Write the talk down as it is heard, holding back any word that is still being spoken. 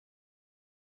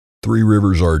Three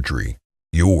Rivers Archery,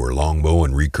 your longbow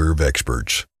and recurve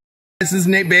experts. This is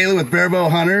Nate Bailey with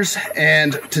Barebow Hunters,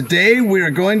 and today we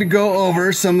are going to go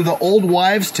over some of the old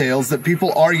wives' tales that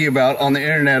people argue about on the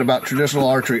internet about traditional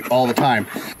archery all the time.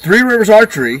 Three Rivers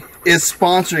Archery is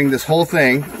sponsoring this whole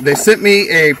thing. They sent me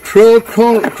a pro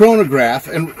chronograph,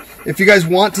 and if you guys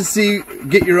want to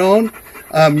get your own,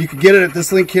 you can get it at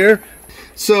this link here.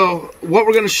 So what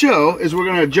we're going to show is we're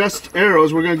going to adjust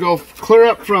arrows. We're going to go clear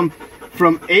up from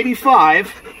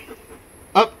 85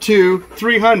 up to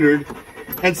 300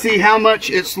 and see how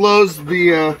much it slows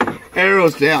the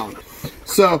arrows down.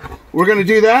 So we're going to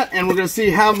do that, and we're going to see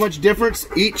how much difference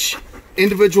each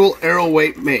individual arrow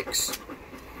weight makes.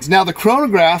 Now the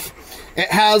chronograph, it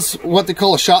has what they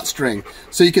call a shot string.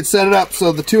 So you could set it up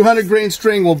so the 200 grain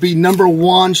string will be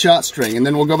 #1 shot string, and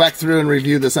then we'll go back through and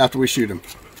review this after we shoot them.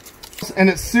 And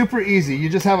it's super easy. You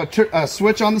just have a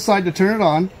switch on the side to turn it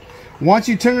on. Once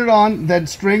you turn it on, then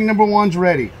string #1's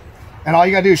ready, and all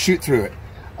you gotta do is shoot through it.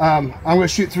 I'm gonna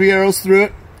shoot 3 arrows through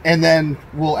it, and then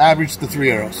we'll average the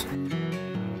 3 arrows.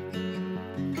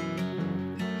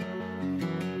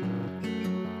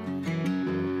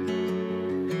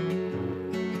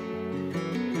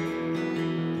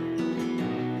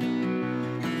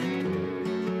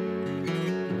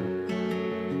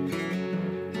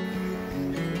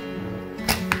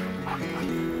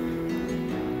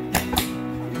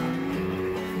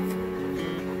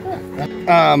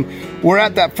 We're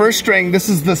at that first string. This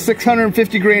is the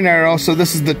 650 grain arrow, so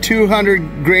this is the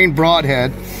 200 grain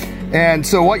broadhead. And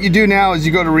so what you do now is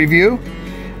you go to review,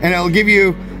 and it'll give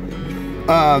you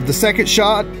the second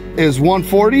shot is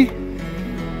 140,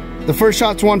 the first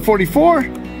shot's 144,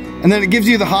 and then it gives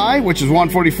you the high, which is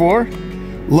 144,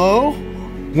 low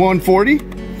 140,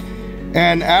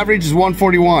 and average is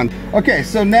 141. Okay,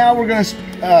 so now we're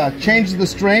gonna change the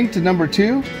string to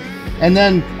 #2. And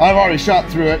then I've already shot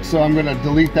through it, so I'm gonna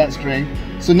delete that string.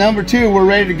 So #2, we're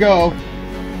ready to go.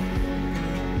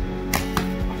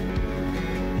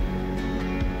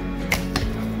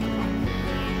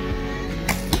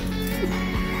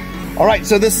 All right,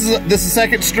 so this is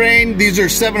second strain. These are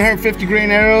 750 grain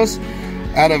arrows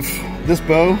out of this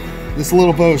bow. This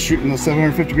little bow is shooting those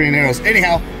 750 grain arrows.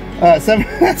 Anyhow,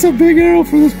 that's a big arrow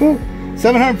for this bow.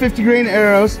 750 grain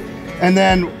arrows, and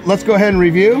then let's go ahead and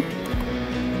review.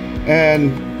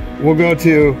 And we'll go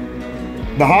to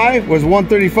the high was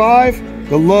 135,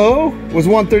 the low was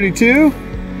 132,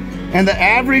 and the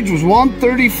average was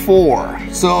 134.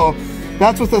 So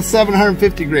that's with the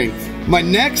 750 grain. My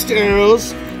next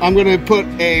arrows, I'm going to put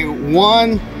a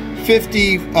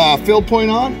 150 field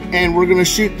point on, and we're going to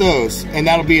shoot those, and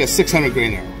that'll be a 600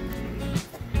 grain arrow.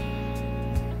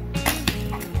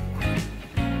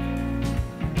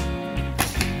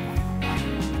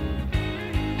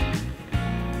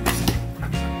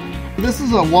 This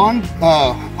is a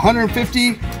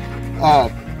 150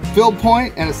 field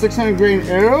point and a 600 grain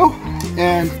arrow,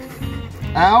 and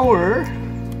our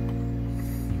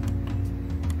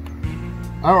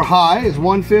high is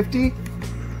 150,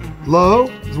 low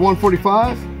is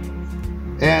 145,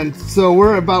 and so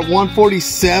we're about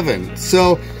 147.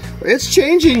 So it's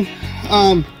changing.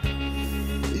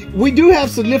 We do have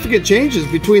significant changes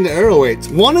between the arrow weights.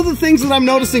 One of the things that I'm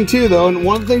noticing too, though, and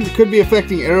one of the things that could be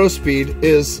affecting arrow speed,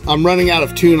 is I'm running out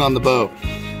of tune on the bow.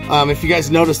 If you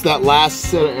guys noticed, that last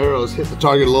set of arrows hit the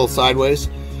target a little sideways,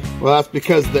 well, that's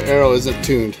because the arrow isn't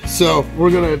tuned. So we're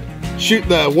gonna shoot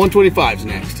the 125s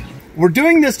next. We're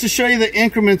doing this to show you the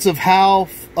increments of how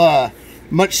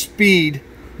much speed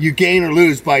you gain or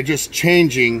lose by just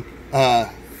changing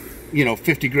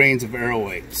 50 grains of arrow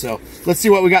weight. So let's see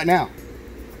what we got now.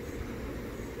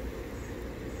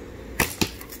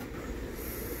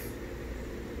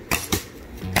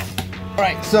 All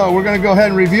right, so we're gonna go ahead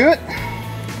and review it.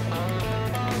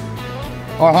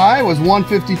 Our high was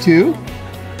 152,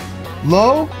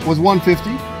 low was 150,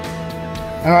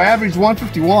 and our average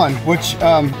 151, which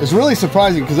is really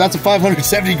surprising because that's a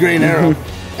 570 grain arrow.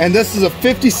 And this is a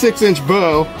 56-inch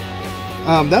bow.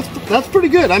 That's pretty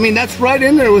good. I mean, that's right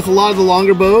in there with a lot of the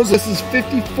longer bows. This is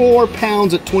 54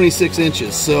 pounds at 26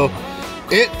 inches. So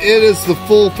it is the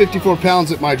full 54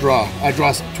 pounds at my draw. I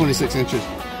draw 26 inches.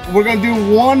 We're gonna do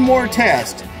one more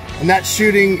test, and that's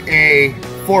shooting a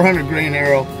 400 grain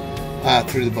arrow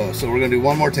through the bow. So we're gonna do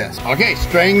one more test. Okay,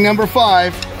 string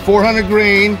 #5, 400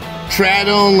 grain, trad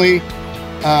only,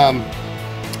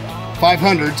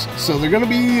 500s. So they're gonna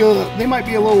be, they might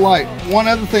be a little light. One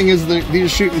other thing is that these are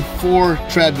shooting 4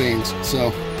 trad vanes.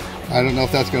 So I don't know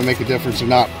if that's gonna make a difference or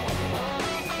not.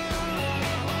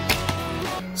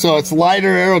 So it's lighter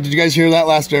arrow. Did you guys hear that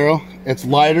last arrow? It's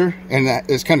lighter, and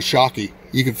it's kind of shocky.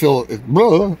 You can feel it.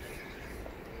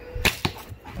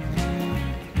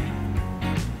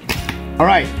 All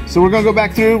right, so we're gonna go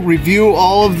back through, review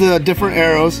all of the different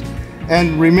arrows,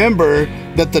 and remember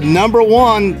that the number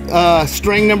one,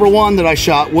 string number one that I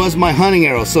shot was my hunting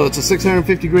arrow. So it's a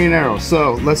 650 grain arrow.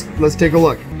 So let's take a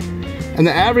look. And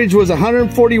the average was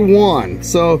 141.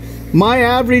 So my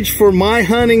average for my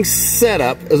hunting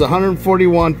setup is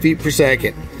 141 feet per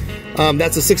second.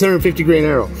 That's a 650 grain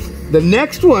arrow. The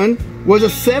next one was a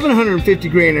 750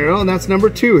 grain arrow, and that's number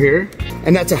two here.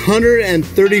 And that's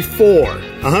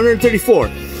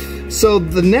 134. So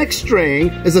the next string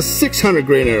is a 600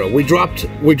 grain arrow. We dropped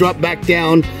back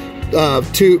down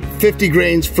to 50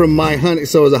 grains from my hunting,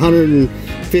 so it was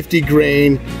 150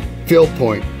 grain field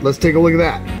point. Let's take a look at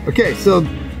that. Okay, so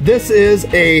this is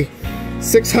a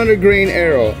 600 grain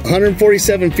arrow,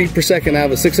 147 feet per second. I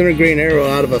have a 600 grain arrow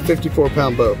out of a 54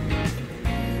 pound bow.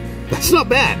 That's not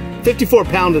bad. 54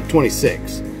 pound at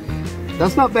 26.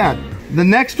 That's not bad. The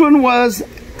next one was,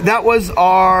 that was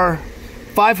our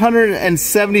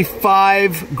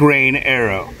 575 grain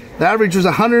arrow. The average was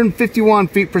 151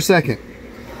 feet per second.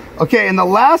 Okay, and the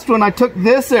last one, I took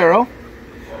this arrow,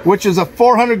 which is a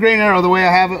 400 grain arrow. The way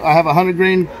I have it, I have a 100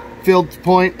 grain field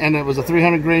point, and it was a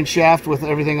 300 grain shaft with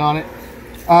everything on it.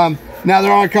 Now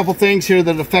there are a couple things here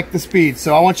that affect the speed,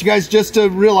 so I want you guys just to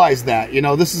realize that. You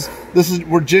know, this is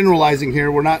we're generalizing here.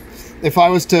 We're not. If I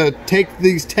was to take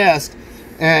these tests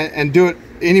and do it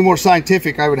any more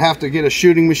scientific, I would have to get a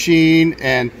shooting machine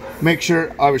and make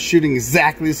sure I was shooting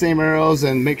exactly the same arrows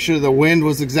and make sure the wind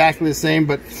was exactly the same.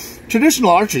 But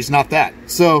traditional archery is not that.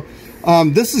 So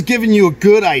this is giving you a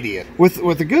good idea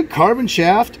with a good carbon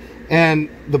shaft and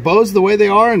the bows the way they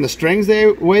are and the strings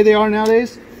the way they are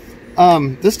nowadays.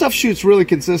 This stuff shoots really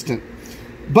consistent.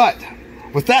 But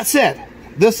with that said,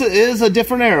 this is a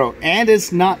different arrow and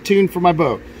it's not tuned for my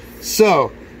bow.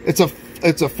 So it's a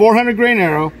 400 grain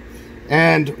arrow,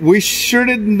 and we sure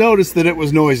didn't notice that it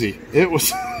was noisy. It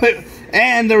was,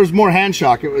 and there was more hand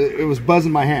shock. It was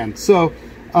buzzing my hand. So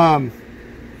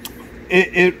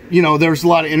you know, there's a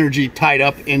lot of energy tied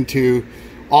up into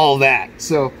all that.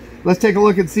 So let's take a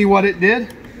look and see what it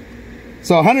did.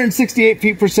 So 168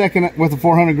 feet per second with a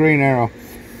 400 grain arrow.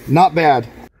 Not bad.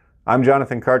 I'm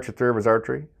Jonathan Karch with Recurve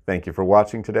Archery. Thank you for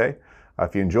watching today.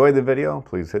 If you enjoyed the video,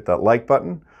 please hit that like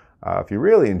button. If you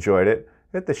really enjoyed it,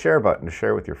 hit the share button to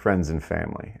share with your friends and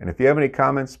family. And if you have any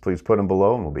comments, please put them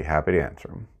below and we'll be happy to answer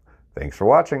them. Thanks for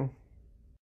watching.